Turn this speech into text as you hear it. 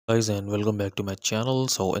Guys, and welcome back to my channel.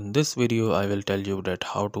 So in this video I will tell you that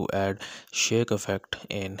how to add shake effect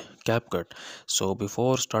in Capcut. So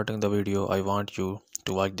before starting the video, I want you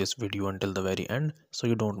to watch this video until the very end so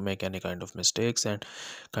you don't make any kind of mistakes, and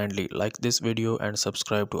kindly like this video and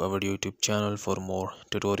subscribe to our YouTube channel for more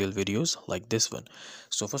tutorial videos like this one.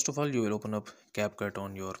 So first of all, you will open up Capcut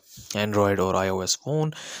on your Android or iOS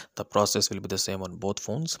phone. The process will be the same on both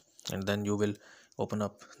phones, and then you will open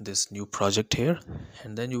up this new project here,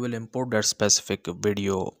 and then you will import that specific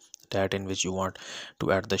video that in which you want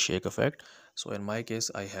to add the shake effect. So in my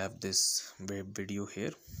case, I have this video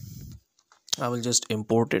here. I will just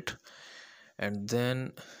import it, and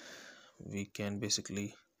then we can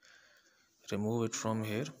basically remove it from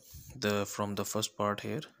here, from the first part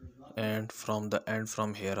here, and from the end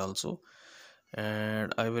from here also.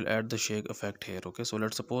 And I will add the shake effect here. Okay, so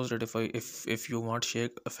let's suppose that if you want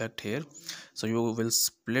shake effect here, so you will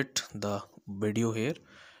split the video here,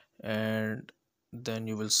 and then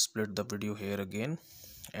you will split the video here again,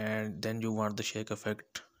 and then you want the shake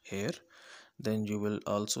effect here, then you will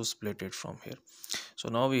also split it from here. So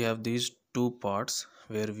now we have these two parts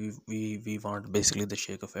where we want basically the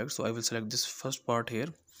shake effect. So I will select this first part here,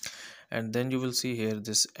 and then you will see here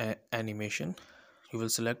this animation. You will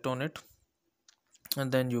select on it, and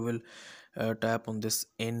then you will tap on this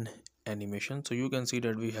in animation. So you can see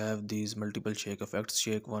that we have these multiple shake effects: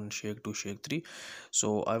 shake 1, shake 2, shake 3.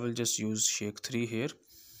 So I will just use shake 3 here.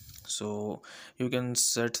 So you can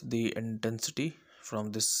set the intensity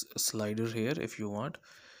from this slider here if you want.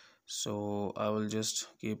 So I will just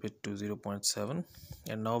keep it to 0.7,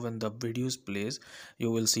 and now when the videos plays,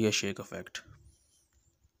 you will see a shake effect.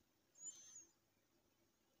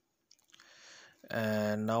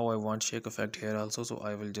 And now I want shake effect here also, so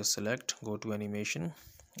I will just select, go to animation,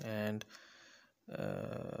 and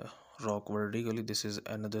rock vertically. This is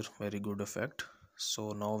another very good effect. So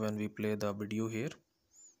now when we play the video here,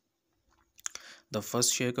 the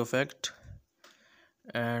first shake effect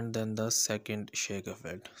and then the second shake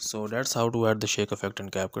effect. So that's how to add the shake effect in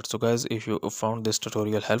Capcut. So guys, if you found this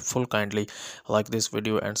tutorial helpful, kindly like this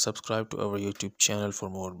video and subscribe to our YouTube channel for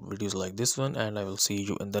more videos like this one, and I will see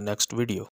you in the next video.